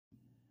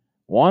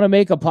Want to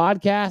make a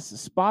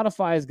podcast?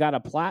 Spotify has got a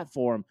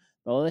platform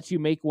that lets you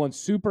make one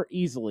super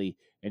easily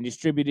and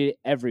distribute it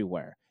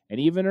everywhere and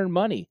even earn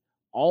money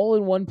all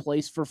in one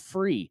place for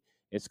free.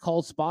 It's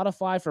called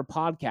Spotify for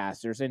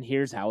Podcasters, and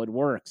here's how it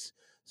works.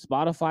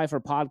 Spotify for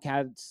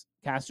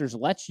Podcasters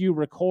lets you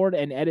record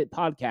and edit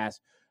podcasts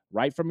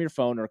right from your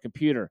phone or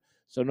computer.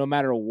 So no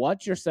matter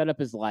what your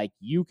setup is like,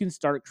 you can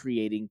start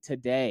creating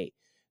today.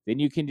 Then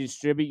you can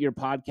distribute your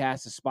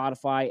podcast to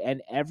Spotify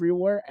and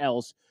everywhere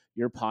else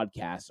your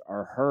podcasts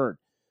are heard.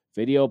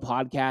 Video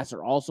podcasts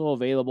are also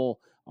available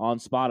on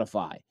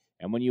Spotify.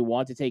 And when you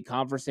want to take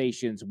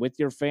conversations with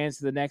your fans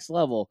to the next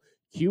level,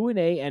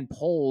 Q&A and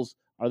polls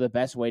are the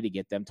best way to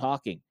get them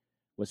talking.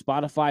 With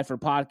Spotify for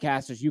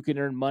Podcasters, you can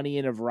earn money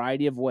in a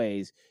variety of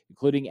ways,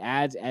 including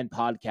ads and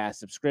podcast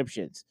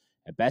subscriptions.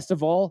 And best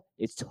of all,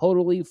 it's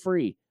totally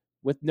free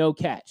with no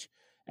catch.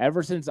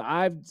 Ever since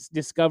I've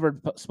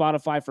discovered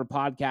Spotify for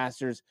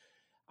Podcasters,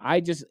 I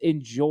just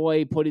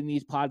enjoy putting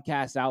these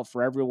podcasts out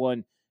for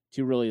everyone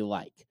to really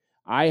like.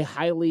 I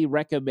highly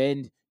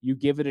recommend you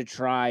give it a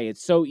try.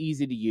 It's so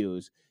easy to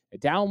use.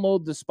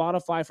 Download the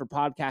Spotify for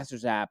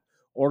Podcasters app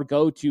or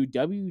go to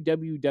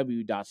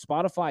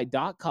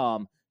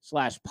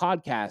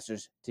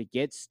www.spotify.com/podcasters to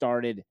get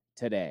started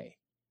today.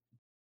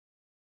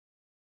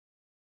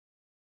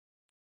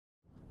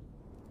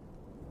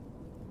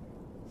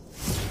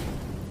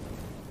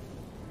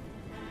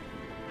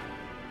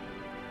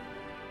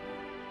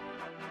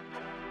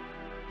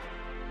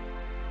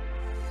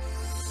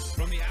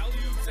 From the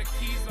alley-oops at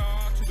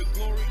Kezar to the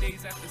glory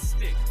days at the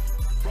stick.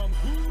 From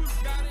who's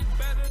got it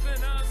better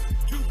than us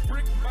to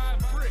brick by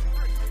brick.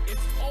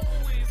 It's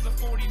always the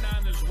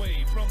 49ers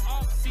way. From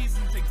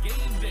off-season to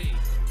game day.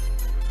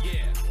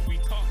 Yeah, we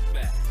talk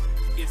back.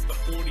 It's the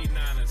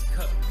 49ers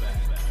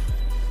cutback.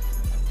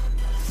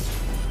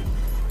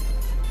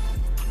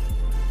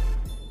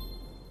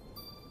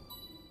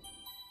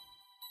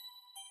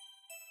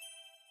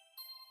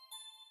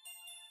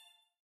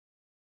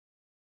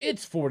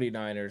 It's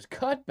 49ers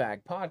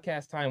Cutback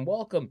Podcast time.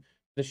 Welcome to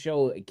the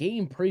show,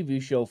 game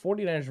preview show,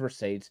 49ers vs.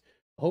 Saints.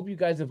 Hope you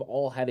guys have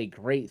all had a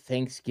great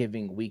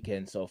Thanksgiving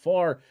weekend so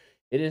far.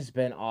 It has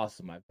been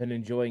awesome. I've been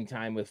enjoying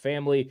time with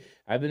family.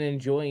 I've been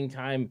enjoying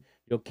time,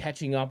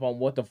 catching up on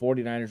what the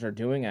 49ers are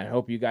doing. I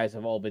hope you guys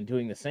have all been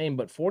doing the same.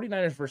 But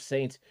 49ers vs.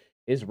 Saints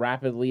is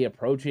rapidly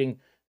approaching.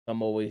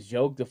 Some always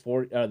joke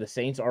the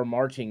Saints are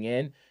marching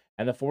in,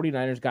 and the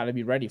 49ers got to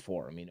be ready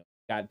for them.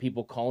 Got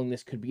people calling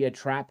this could be a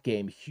trap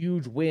game.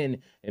 Huge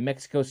win in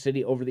Mexico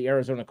City over the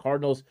Arizona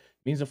Cardinals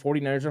means the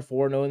 49ers are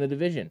 4-0 in the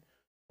division.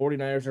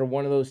 49ers are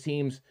one of those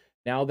teams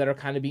now that are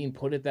kind of being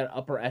put at that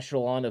upper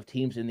echelon of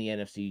teams in the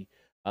NFC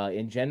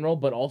in general,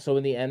 but also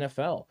in the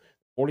NFL.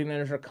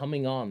 49ers are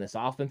coming on. This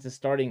offense is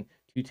starting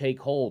to take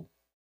hold.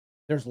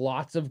 There's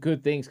lots of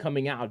good things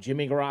coming out.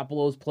 Jimmy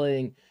Garoppolo's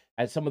playing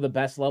at some of the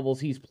best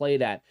levels he's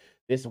played at.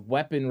 This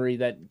weaponry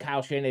that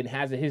Kyle Shanahan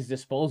has at his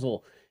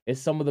disposal is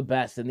some of the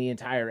best in the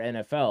entire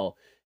NFL.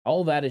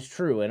 All that is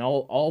true, and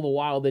all the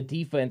while the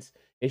defense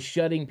is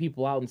shutting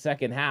people out in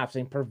second halves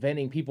and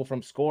preventing people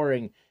from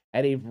scoring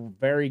at a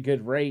very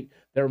good rate.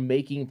 They're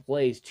making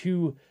plays.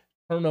 2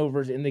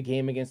 turnovers in the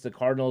game against the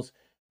Cardinals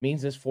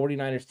means this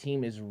 49ers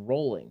team is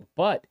rolling.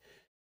 But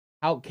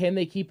how can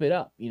they keep it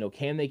up?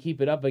 Can they keep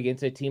it up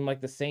against a team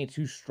like the Saints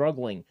who's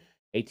struggling,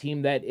 a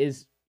team that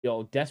is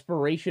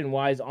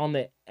desperation-wise on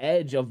the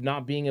edge of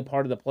not being a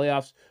part of the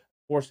playoffs?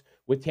 Of course,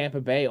 with Tampa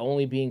Bay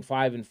only being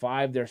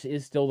 5-5, there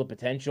is still the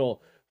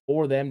potential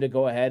for them to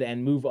go ahead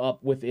and move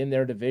up within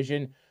their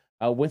division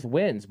with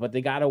wins, but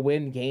they got to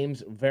win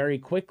games very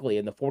quickly,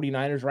 and the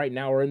 49ers right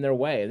now are in their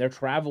way. They're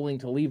traveling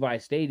to Levi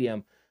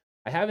Stadium.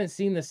 I haven't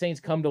seen the Saints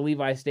come to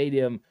Levi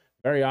Stadium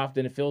very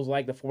often. It feels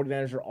like the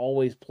 49ers are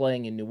always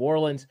playing in New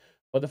Orleans,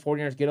 but the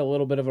 49ers get a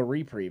little bit of a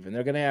reprieve, and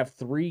they're going to have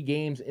 3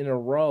 games in a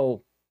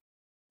row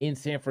in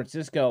San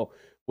Francisco,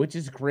 which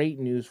is great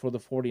news for the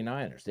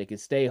 49ers. They can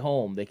stay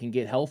home. They can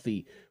get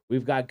healthy.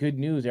 We've got good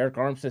news. Eric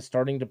Armstead's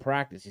starting to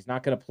practice. He's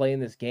not going to play in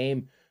this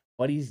game,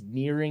 but he's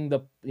nearing the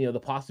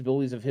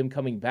possibilities of him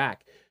coming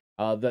back.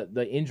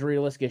 The injury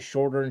list gets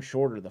shorter and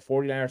shorter. The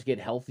 49ers get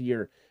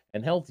healthier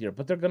and healthier,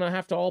 but they're going to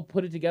have to all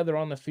put it together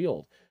on the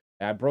field.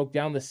 I broke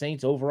down the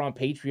Saints over on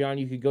Patreon.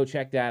 You could go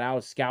check that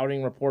out.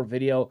 Scouting report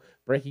video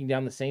breaking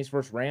down the Saints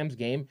versus Rams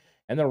game.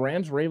 And the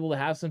Rams were able to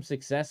have some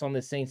success on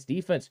the Saints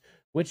defense,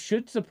 which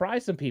should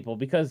surprise some people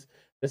because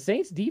the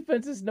Saints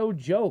defense is no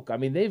joke. I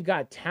mean, they've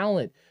got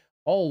talent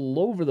all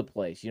over the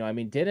place.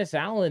 Dennis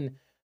Allen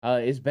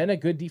has been a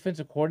good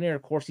defensive coordinator.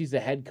 Of course, he's the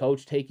head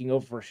coach taking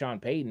over for Sean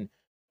Payton,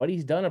 but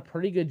he's done a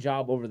pretty good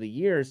job over the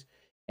years.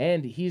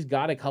 And he's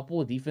got a couple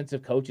of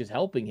defensive coaches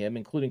helping him,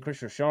 including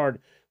Chris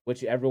Richard,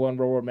 which everyone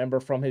will remember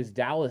from his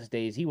Dallas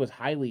days. He was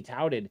highly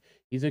touted.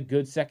 He's a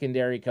good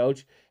secondary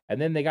coach. And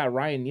then they got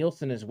Ryan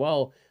Nielsen as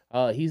well.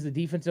 He's the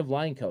defensive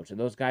line coach, and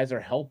those guys are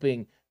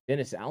helping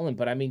Dennis Allen.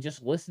 But,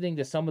 just listening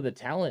to some of the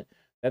talent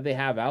that they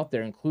have out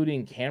there,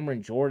 including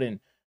Cameron Jordan,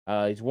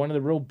 he's one of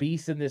the real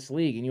beasts in this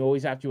league, and you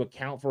always have to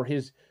account for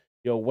his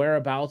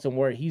whereabouts and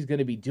where he's going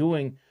to be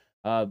doing.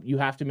 you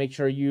have to make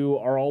sure you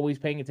are always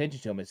paying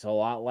attention to him. It's a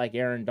lot like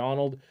Aaron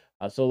Donald.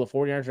 So the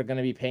 49ers are going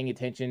to be paying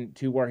attention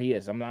to where he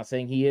is. I'm not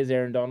saying he is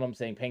Aaron Donald. I'm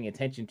saying paying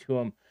attention to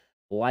him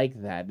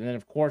like that. And then,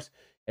 of course,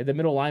 at the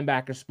middle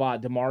linebacker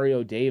spot,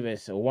 Demario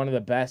Davis, one of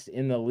the best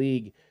in the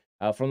league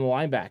from the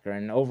linebacker.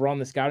 And over on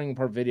the scouting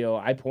report video,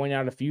 I point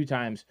out a few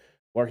times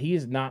where he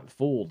is not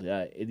fooled.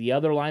 The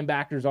other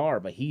linebackers are,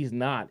 but he's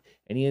not.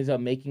 And he ends up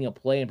making a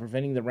play and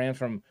preventing the Rams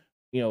from,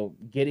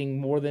 getting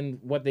more than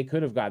what they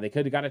could have got. They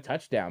could have got a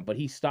touchdown, but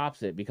he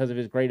stops it because of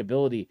his great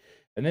ability.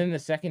 And then in the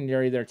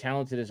secondary, they're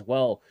talented as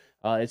well.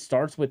 It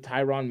starts with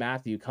Tyrann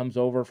Mathieu, comes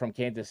over from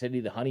Kansas City,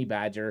 the Honey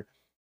Badger,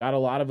 got a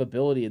lot of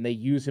ability, and they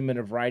use him in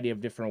a variety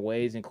of different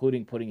ways,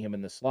 including putting him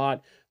in the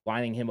slot,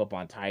 lining him up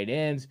on tight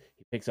ends.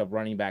 He picks up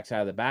running backs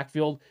out of the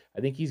backfield.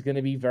 I think he's going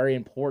to be very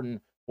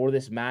important for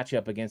this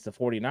matchup against the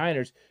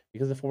 49ers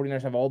because the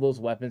 49ers have all those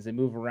weapons. They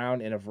move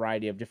around in a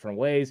variety of different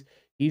ways.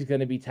 He's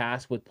going to be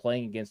tasked with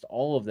playing against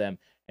all of them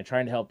and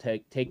trying to help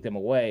take them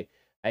away.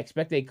 I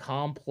expect a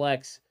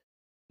complex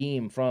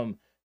team from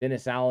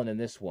Dennis Allen in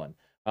this one.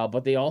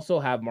 But they also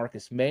have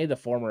Marcus May, the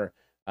former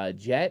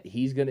Jet.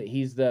 He's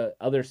the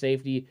other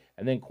safety,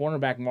 and then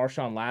cornerback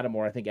Marshawn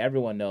Lattimore. I think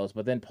everyone knows.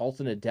 But then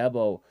Paulson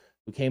Adebo,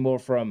 who came over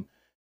from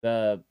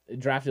the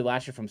drafted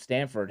last year from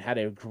Stanford, had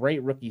a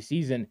great rookie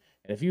season.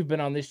 And if you've been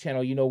on this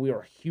channel, you know we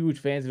are huge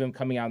fans of him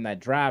coming out in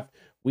that draft.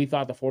 We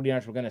thought the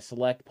 49ers were going to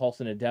select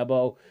Paulson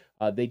Adebo.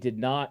 They did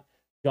not.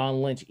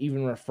 John Lynch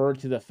even referred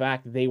to the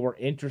fact that they were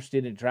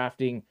interested in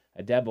drafting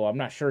Adebo. I'm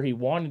not sure he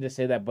wanted to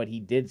say that, but he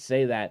did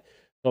say that.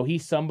 So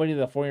he's somebody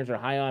the 49ers are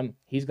high on.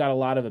 He's got a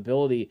lot of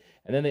ability.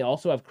 And then they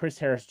also have Chris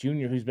Harris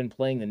Jr., who's been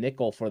playing the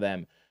nickel for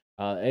them.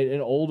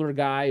 An older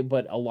guy,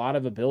 but a lot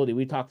of ability.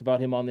 We talked about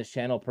him on this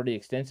channel pretty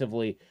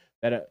extensively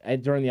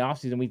that during the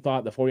offseason, we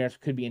thought the 49ers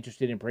could be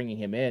interested in bringing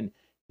him in.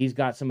 He's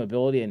got some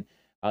ability,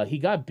 and he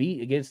got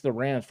beat against the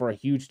Rams for a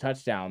huge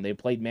touchdown. They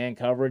played man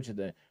coverage.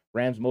 The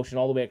Rams motioned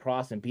all the way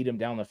across and beat him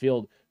down the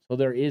field. So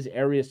there is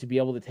areas to be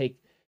able to take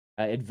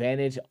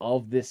advantage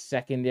of this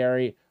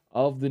secondary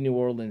of the New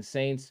Orleans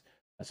Saints.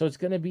 So it's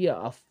going to be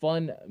a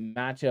fun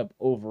matchup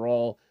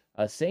overall.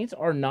 Saints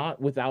are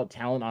not without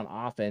talent on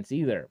offense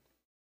either.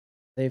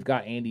 They've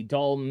got Andy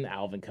Dalton,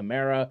 Alvin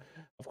Kamara.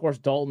 Of course,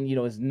 Dalton,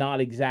 is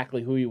not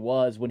exactly who he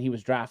was when he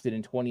was drafted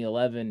in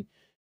 2011.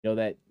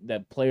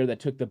 That player that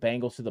took the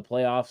Bengals to the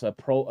playoffs,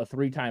 a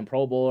three-time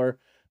Pro Bowler.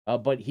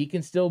 But he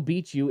can still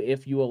beat you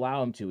if you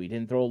allow him to. He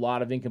didn't throw a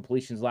lot of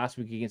incompletions last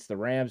week against the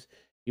Rams.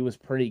 He was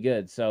pretty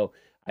good. So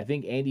I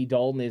think Andy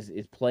Dalton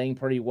is playing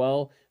pretty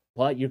well.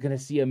 But you're going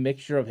to see a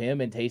mixture of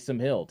him and Taysom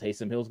Hill.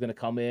 Taysom Hill's going to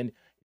come in.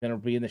 He's going to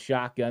be in the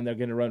shotgun. They're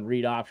going to run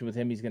read option with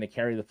him. He's going to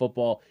carry the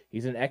football.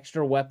 He's an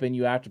extra weapon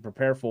you have to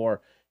prepare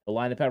for. The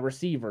lineup at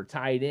receiver,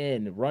 tight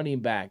end, running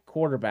back,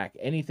 quarterback,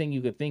 anything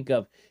you could think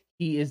of.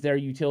 He is their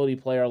utility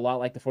player, a lot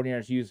like the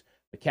 49ers use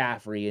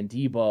McCaffrey and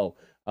Debo.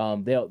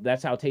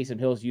 That's how Taysom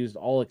Hill's used,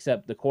 all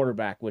except the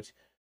quarterback, which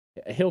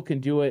Hill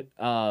can do it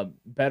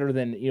better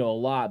than a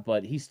lot,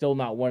 but he's still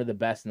not one of the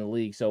best in the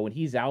league. So when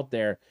he's out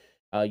there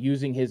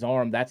using his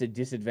arm, that's a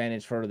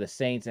disadvantage for the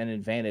Saints and an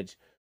advantage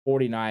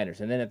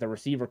 49ers. And then at the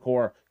receiver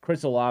core,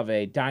 Chris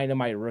Olave,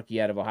 dynamite rookie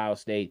out of Ohio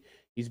State.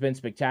 He's been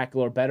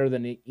spectacular, better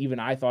than even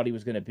I thought he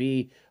was going to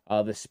be.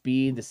 The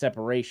speed, the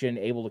separation,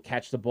 able to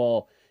catch the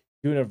ball,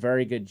 doing a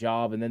very good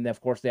job. And then,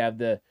 of course, they have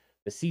the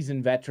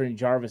seasoned veteran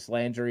Jarvis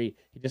Landry.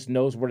 He just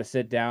knows where to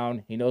sit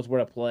down. He knows where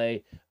to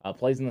play,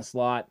 plays in the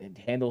slot, and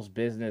handles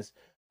business.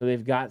 So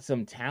they've got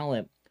some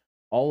talent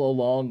all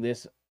along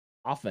this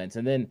offense.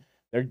 And then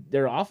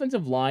their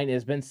offensive line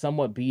has been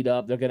somewhat beat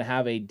up. They're going to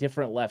have a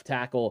different left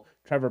tackle.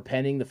 Trevor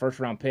Penning, the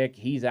first-round pick,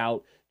 he's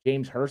out.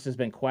 James Hurst has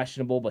been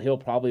questionable, but he'll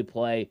probably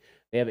play.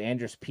 They have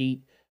Andrus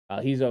Peat.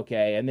 He's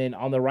okay. And then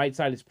on the right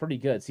side, it's pretty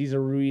good.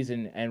 Cesar Ruiz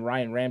and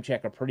Ryan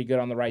Ramczyk are pretty good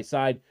on the right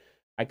side.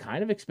 I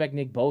kind of expect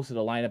Nick Bosa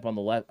to line up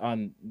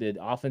on the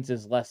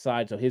offense's left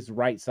side, so his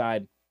right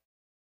side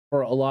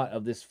for a lot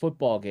of this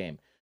football game.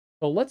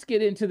 So let's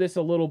get into this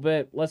a little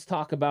bit. Let's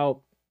talk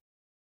about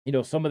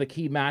some of the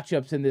key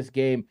matchups in this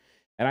game.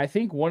 And I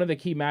think one of the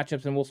key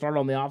matchups, and we'll start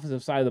on the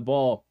offensive side of the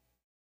ball,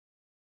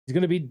 is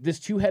going to be this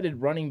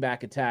two-headed running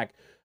back attack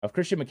of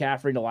Christian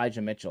McCaffrey and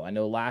Elijah Mitchell. I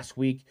know last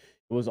week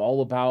it was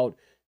all about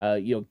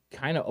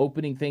kind of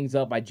opening things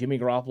up by Jimmy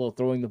Garoppolo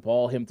throwing the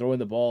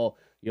ball,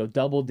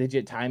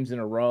 double-digit times in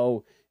a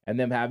row, and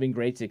them having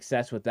great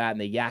success with that,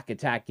 and the yak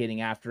attack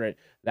getting after it.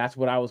 That's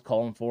what I was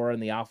calling for in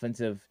the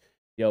offensive,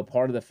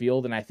 part of the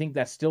field, and I think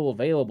that's still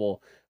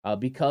available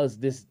because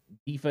this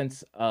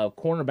defense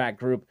cornerback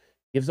group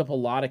gives up a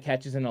lot of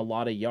catches and a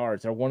lot of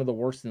yards. They're one of the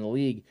worst in the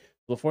league.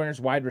 The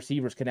 49ers wide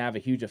receivers can have a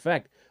huge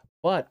effect,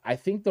 but I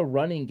think the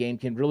running game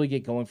can really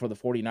get going for the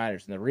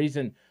 49ers, and the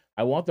reason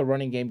I want the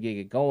running game to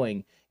get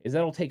going is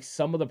that'll take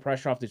some of the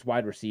pressure off these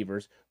wide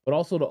receivers, but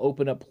also to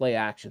open up play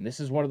action. This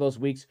is one of those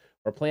weeks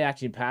where play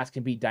action pass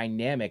can be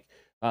dynamic.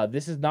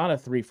 This is not a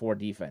 3-4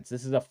 defense.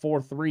 This is a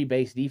 4-3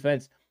 base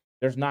defense.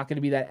 There's not going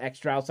to be that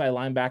extra outside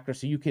linebacker,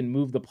 so you can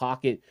move the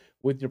pocket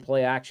with your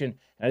play action.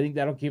 And I think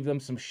that'll give them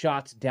some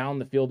shots down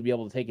the field to be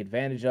able to take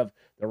advantage of.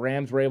 The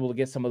Rams were able to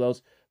get some of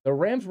those. The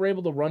Rams were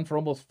able to run for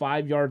almost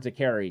 5 yards a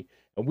carry,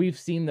 and we've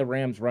seen the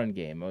Rams run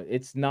game.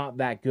 It's not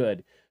that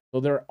good. So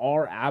there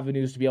are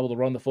avenues to be able to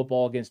run the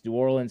football against New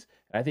Orleans.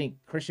 And I think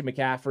Christian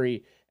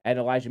McCaffrey and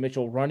Elijah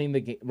Mitchell running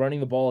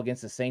the ball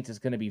against the Saints is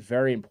going to be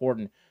very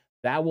important.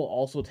 That will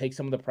also take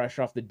some of the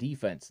pressure off the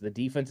defense. The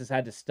defense has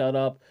had to stud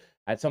up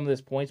at some of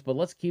these points, but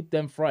let's keep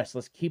them fresh.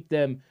 Let's keep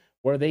them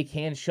where they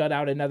can shut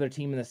out another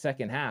team in the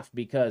second half,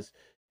 because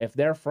if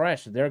they're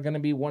fresh, they're going to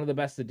be one of the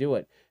best to do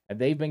it. And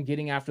they've been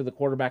getting after the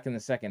quarterback in the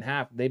second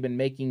half. They've been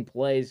making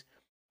plays.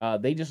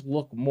 They just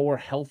look more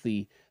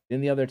healthy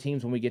than the other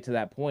teams when we get to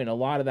that point. A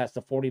lot of that's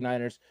the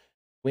 49ers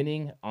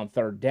winning on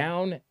third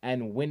down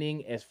and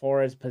winning as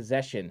far as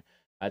possession.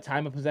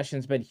 Time of possession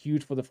has been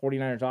huge for the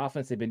 49ers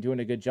offense. They've been doing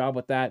a good job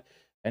with that.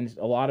 And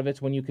a lot of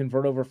it's when you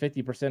convert over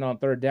 50% on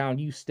third down,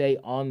 you stay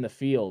on the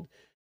field.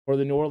 For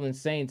the New Orleans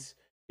Saints,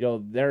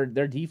 their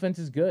defense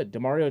is good.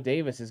 Demario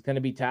Davis is going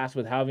to be tasked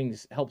with having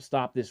to help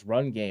stop this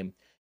run game.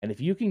 And if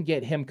you can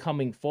get him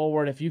coming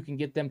forward, if you can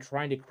get them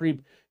trying to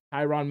creep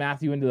Tyrann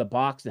Mathieu into the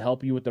box to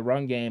help you with the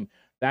run game,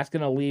 that's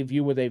going to leave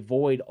you with a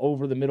void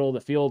over the middle of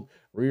the field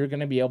where you're going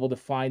to be able to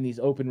find these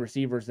open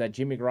receivers that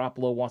Jimmy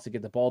Garoppolo wants to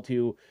get the ball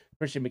to.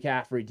 Christian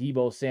McCaffrey,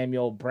 Deebo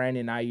Samuel,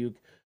 Brandon Ayuk.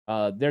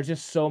 There's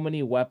just so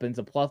many weapons,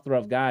 a plethora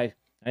of guys.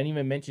 I didn't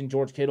even mention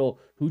George Kittle,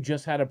 who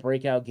just had a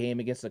breakout game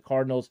against the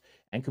Cardinals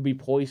and could be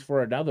poised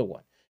for another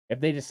one. If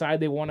they decide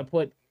they want to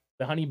put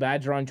the honey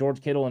badger on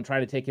George Kittle and try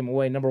to take him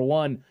away, number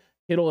one,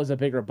 Kittle is a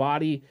bigger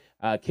body.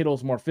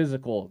 Kittle's more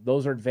physical.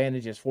 Those are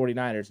advantages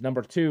 49ers.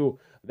 Number two,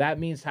 that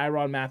means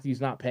Tyrann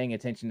Mathieu's not paying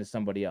attention to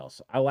somebody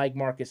else. I like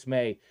Marcus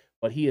May,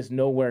 but he is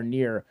nowhere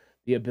near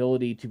the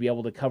ability to be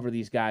able to cover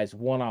these guys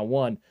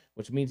one-on-one,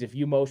 which means if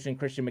you motion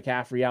Christian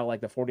McCaffrey out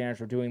like the 49ers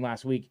were doing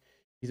last week,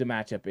 he's a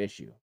matchup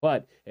issue.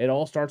 But it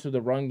all starts with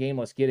the run game.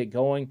 Let's get it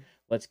going.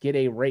 Let's get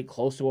a rate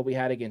close to what we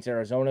had against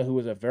Arizona, who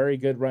was a very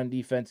good run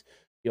defense.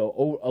 A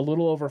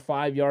little over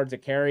 5 yards a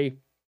carry.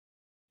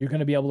 You're going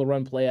to be able to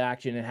run play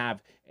action and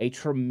have a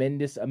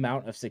tremendous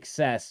amount of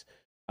success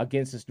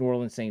against this New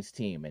Orleans Saints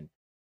team. And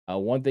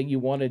one thing you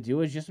want to do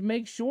is just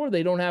make sure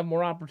they don't have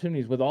more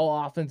opportunities. With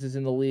all offenses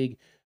in the league,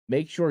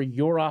 make sure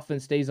your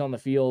offense stays on the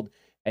field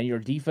and your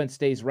defense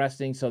stays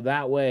resting, so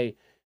that way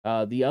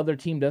the other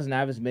team doesn't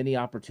have as many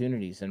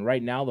opportunities. And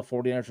right now, the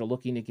 49ers are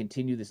looking to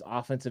continue this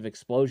offensive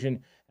explosion.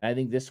 And I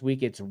think this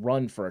week it's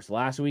run first.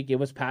 Last week it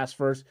was pass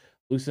first,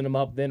 loosen them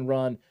up, then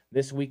run.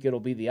 This week it'll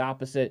be the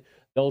opposite.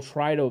 They'll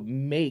try to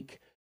make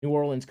New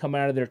Orleans come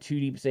out of their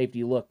two-deep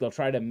safety look. They'll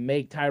try to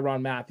make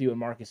Tyrann Mathieu and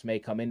Marcus May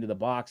come into the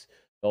box.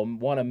 They'll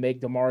want to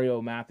make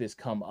Demario Mathis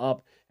come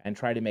up and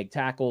try to make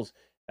tackles.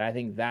 And I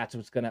think that's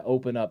what's going to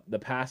open up the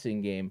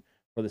passing game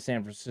for the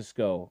San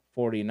Francisco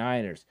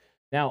 49ers.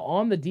 Now,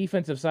 on the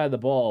defensive side of the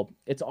ball,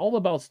 it's all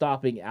about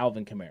stopping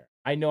Alvin Kamara.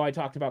 I know I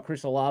talked about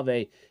Chris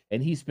Olave,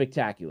 and he's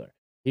spectacular.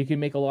 He can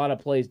make a lot of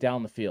plays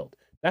down the field.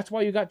 That's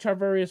why you got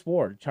Charvarius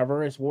Ward.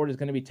 Charvarius Ward is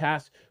going to be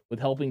tasked with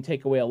helping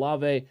take away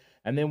Olave,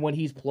 and then when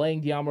he's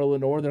playing Deommodore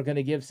Lenoir, they're going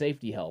to give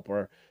safety help,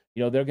 or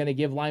they're going to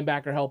give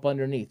linebacker help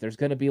underneath. There's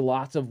going to be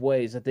lots of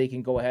ways that they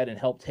can go ahead and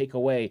help take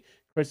away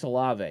Chris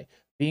Olave.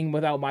 Being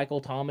without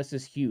Michael Thomas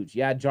is huge.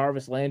 Yeah,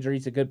 Jarvis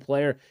Landry's a good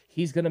player.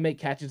 He's going to make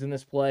catches in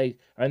this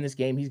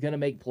game. He's going to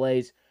make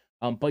plays,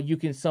 but you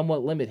can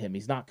somewhat limit him.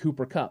 He's not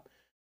Cooper Kupp.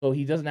 So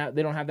they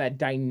don't have that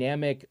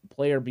dynamic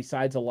player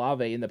besides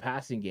Olave in the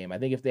passing game. I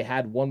think if they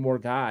had one more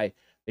guy,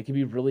 it could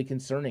be really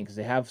concerning because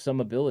they have some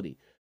ability.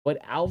 But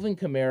Alvin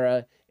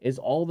Kamara is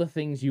all the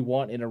things you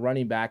want in a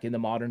running back in the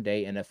modern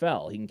day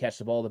NFL. He can catch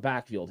the ball in the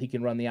backfield. He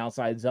can run the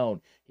outside zone.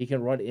 He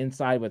can run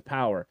inside with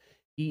power.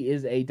 He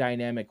is a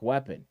dynamic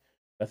weapon.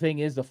 The thing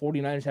is, the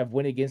 49ers have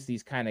won against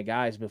these kind of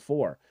guys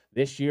before.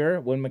 This year,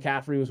 when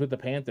McCaffrey was with the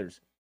Panthers,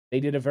 they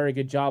did a very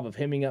good job of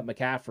hemming up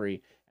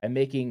McCaffrey and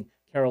making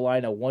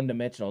Carolina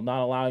one-dimensional,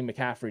 not allowing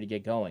McCaffrey to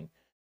get going.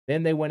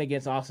 Then they went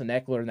against Austin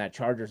Eckler in that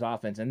Chargers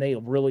offense, and they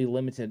really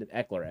limited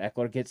Eckler.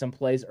 Eckler get some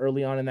plays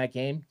early on in that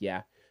game?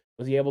 Yeah.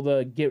 Was he able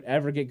to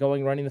ever get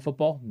going running the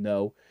football?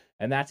 No.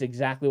 And that's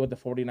exactly what the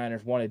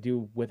 49ers want to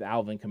do with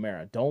Alvin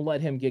Kamara. Don't let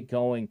him get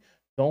going.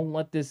 Don't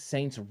let this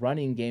Saints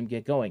running game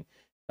get going.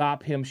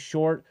 Stop him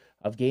short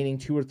of gaining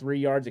 2 or 3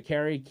 yards a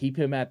carry. Keep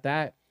him at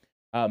that.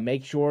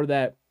 Make sure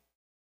that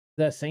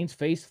the Saints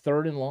face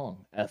third and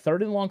long.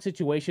 Third and long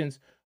situations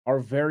are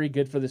very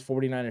good for this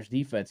 49ers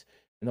defense.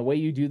 And the way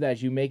you do that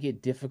is you make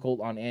it difficult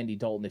on Andy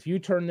Dalton. If you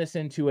turn this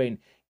into an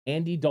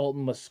Andy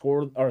Dalton must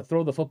score or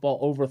throw the football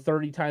over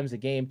 30 times a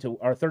game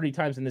or 30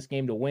 times in this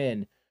game to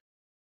win,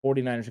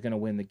 49ers are going to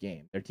win the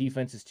game. Their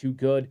defense is too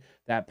good.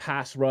 That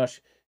pass rush,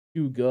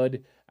 too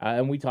good.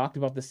 And we talked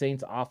about the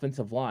Saints'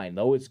 offensive line.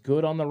 Though it's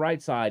good on the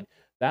right side,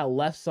 that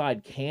left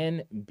side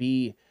can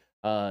be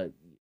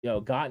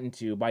gotten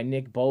to by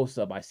Nick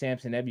Bosa, by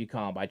Samson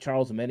Ebukam, by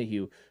Charles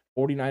Omenihu.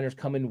 49ers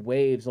come in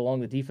waves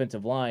along the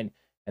defensive line,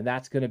 and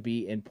that's going to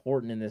be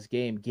important in this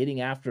game.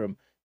 Getting after him,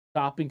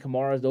 stopping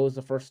Kamara, though, is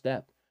the first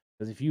step.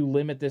 Because if you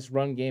limit this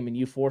run game and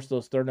you force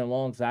those third and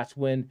longs, that's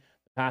when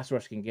the pass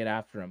rush can get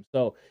after him.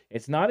 So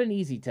it's not an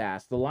easy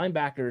task. The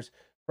linebackers,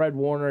 Fred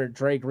Warner,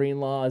 Dre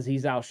Greenlaw,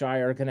 Azeez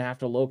Al-Shire, are going to have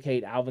to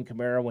locate Alvin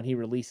Kamara when he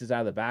releases out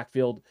of the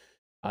backfield.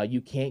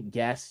 You can't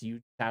guess.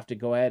 You have to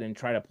go ahead and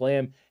try to play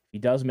him. If he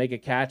does make a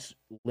catch,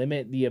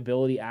 limit the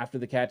ability after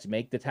the catch,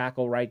 make the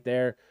tackle right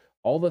there.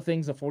 All the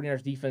things the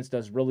 49ers defense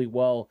does really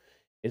well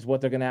is what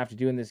they're going to have to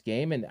do in this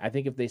game. And I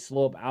think if they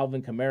slow up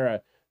Alvin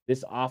Kamara,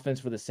 this offense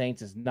for the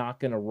Saints is not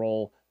going to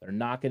roll. They're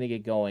not going to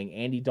get going.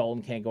 Andy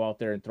Dalton can't go out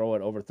there and throw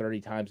it over 30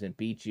 times and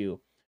beat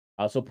you.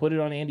 So put it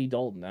on Andy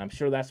Dalton. I'm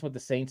sure that's what the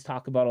Saints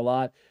talk about a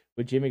lot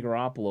with Jimmy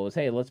Garoppolo is,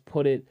 hey, let's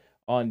put it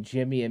on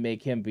Jimmy and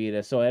make him beat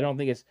us. So I don't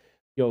think it's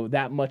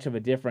that much of a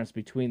difference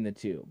between the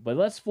two. But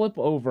let's flip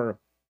over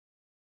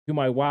to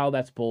my wow,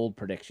 that's bold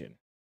prediction.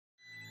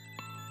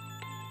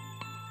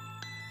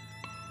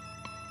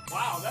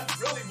 Wow, that's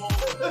really bold.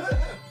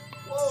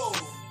 Whoa.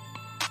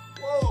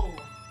 Whoa.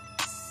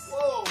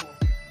 Whoa.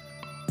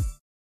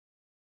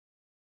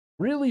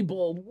 Really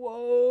bold.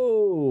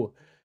 Whoa.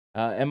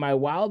 And my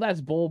wow,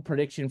 that's bold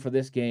prediction for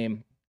this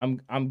game.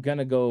 I'm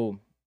gonna go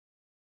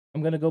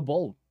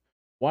bold.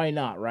 Why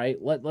not, right?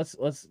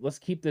 Let's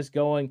keep this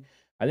going.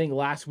 I think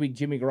last week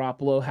Jimmy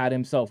Garoppolo had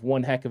himself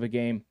one heck of a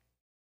game.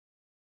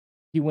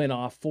 He went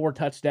off 4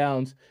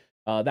 touchdowns.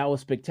 That was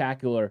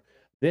spectacular.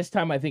 This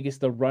time, I think it's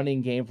the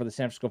running game for the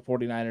San Francisco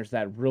 49ers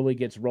that really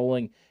gets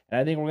rolling. And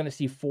I think we're going to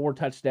see 4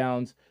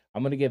 touchdowns.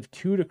 I'm going to give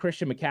 2 to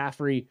Christian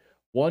McCaffrey,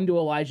 1 to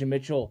Elijah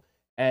Mitchell,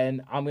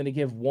 and I'm going to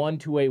give 1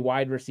 to a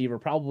wide receiver,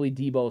 probably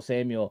Deebo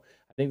Samuel.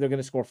 I think they're going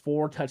to score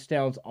 4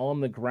 touchdowns on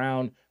the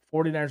ground.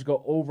 49ers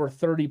go over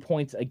 30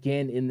 points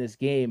again in this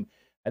game.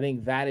 I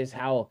think that is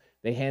how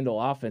they handle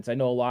offense. I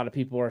know a lot of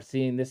people are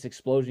seeing this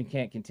explosion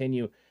can't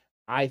continue.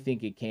 I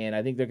think it can.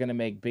 I think they're going to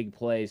make big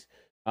plays.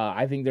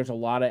 I think there's a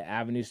lot of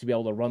avenues to be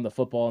able to run the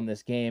football in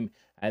this game.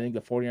 I think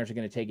the 49ers are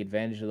going to take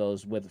advantage of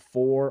those with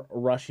 4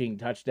 rushing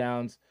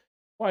touchdowns.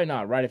 Why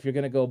not, right? If you're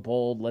going to go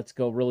bold, let's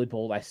go really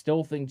bold. I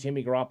still think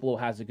Jimmy Garoppolo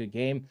has a good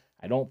game.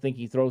 I don't think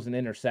he throws an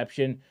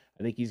interception.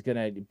 I think he's going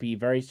to be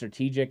very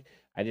strategic.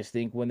 I just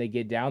think when they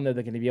get down there,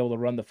 they're going to be able to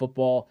run the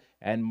football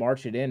and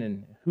march it in.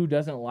 And who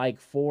doesn't like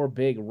 4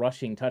 big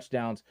rushing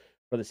touchdowns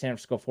for the San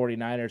Francisco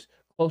 49ers,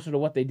 closer to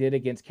what they did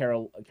against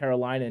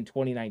Carolina in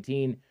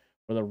 2019,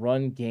 where the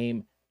run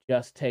game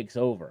just takes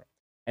over.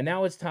 And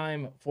now it's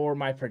time for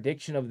my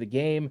prediction of the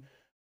game.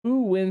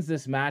 Who wins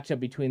this matchup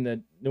between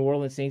the New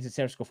Orleans Saints and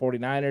San Francisco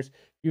 49ers? If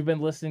you've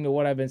been listening to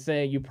what I've been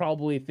saying, you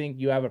probably think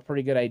you have a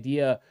pretty good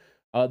idea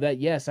that,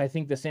 yes, I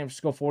think the San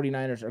Francisco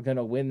 49ers are going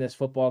to win this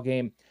football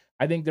game.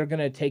 I think they're going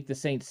to take the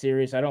Saints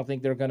serious. I don't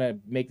think they're going to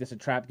make this a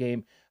trap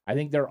game. I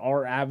think there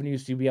are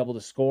avenues to be able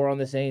to score on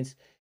the Saints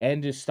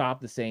and to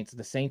stop the Saints.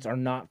 The Saints are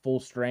not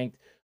full strength.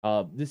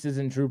 This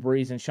isn't Drew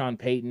Brees and Sean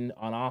Payton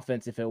on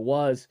offense. If it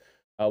was,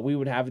 we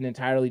would have an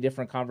entirely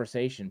different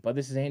conversation. But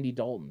this is Andy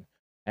Dalton.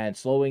 And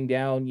slowing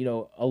down,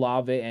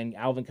 Olave and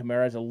Alvin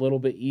Kamara is a little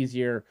bit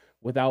easier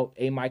without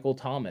a Michael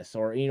Thomas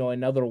or,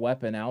 another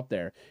weapon out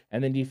there.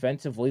 And then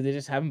defensively, they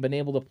just haven't been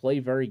able to play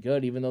very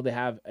good, even though they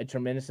have a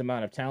tremendous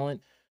amount of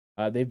talent.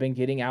 They've been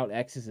getting out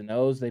X's and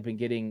O's. They've been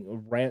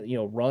getting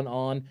run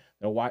on.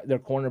 Their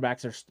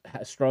cornerbacks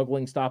are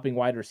struggling stopping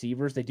wide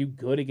receivers. They do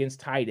good against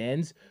tight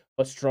ends,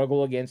 but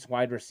struggle against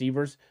wide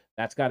receivers.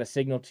 That's got to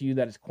signal to you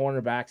that it's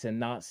cornerbacks and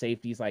not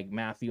safeties like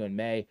Matthew and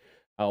May,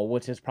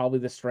 which is probably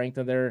the strength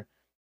of their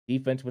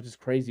defense, which is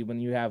crazy when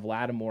you have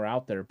Lattimore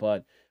out there.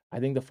 But I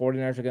think the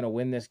 49ers are going to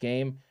win this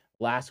game.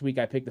 Last week,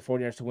 I picked the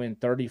 49ers to win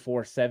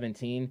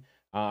 34-17.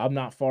 I'm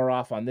not far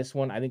off on this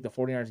one. I think the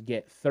 49ers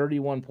get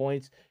 31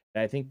 points.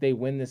 And I think they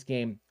win this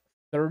game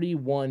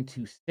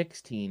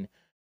 31-16.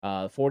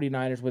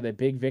 49ers with a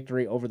big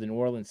victory over the New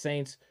Orleans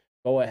Saints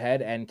go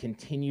ahead and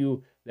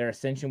continue their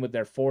ascension with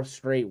their 4th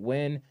straight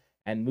win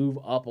and move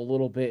up a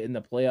little bit in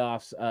the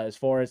playoffs as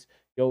far as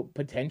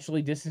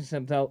potentially distance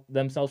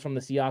themselves from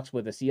the Seahawks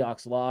with a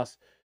Seahawks loss.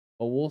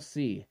 But we'll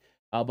see.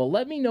 But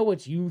let me know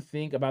what you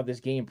think about this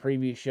game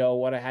preview show,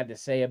 what I had to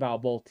say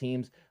about both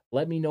teams.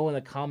 Let me know in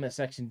the comment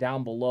section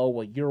down below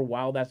what your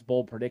Wow That's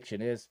Bold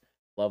prediction is.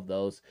 Love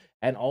those.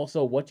 And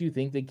also, what do you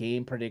think the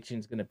game prediction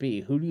is going to be?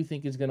 Who do you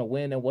think is going to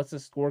win, and what's the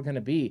score going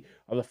to be?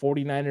 Are the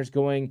 49ers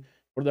going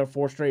for their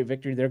 4th straight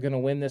victory? They're going to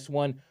win this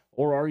one?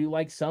 Or are you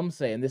like some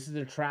say, and this is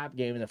a trap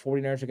game, and the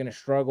 49ers are going to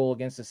struggle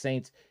against the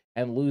Saints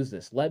and lose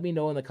this? Let me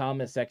know in the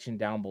comment section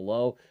down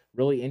below.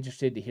 Really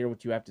interested to hear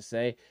what you have to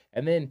say.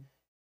 And then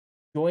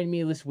join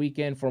me this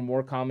weekend for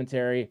more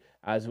commentary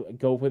as we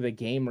go with a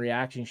game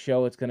reaction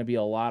show. It's going to be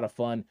a lot of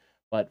fun.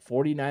 But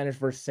 49ers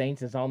versus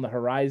Saints is on the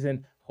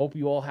horizon. Hope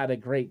you all had a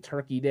great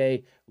Turkey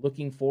Day.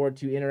 Looking forward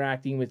to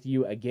interacting with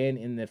you again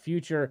in the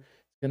future.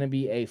 It's going to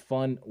be a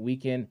fun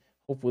weekend.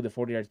 Hopefully the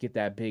 49ers get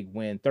that big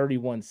win.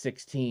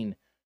 31-16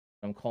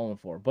 I'm calling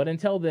for. But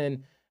until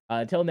then,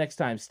 until next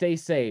time, stay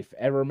safe.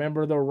 And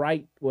remember, the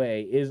right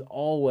way is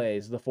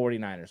always the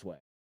 49ers way.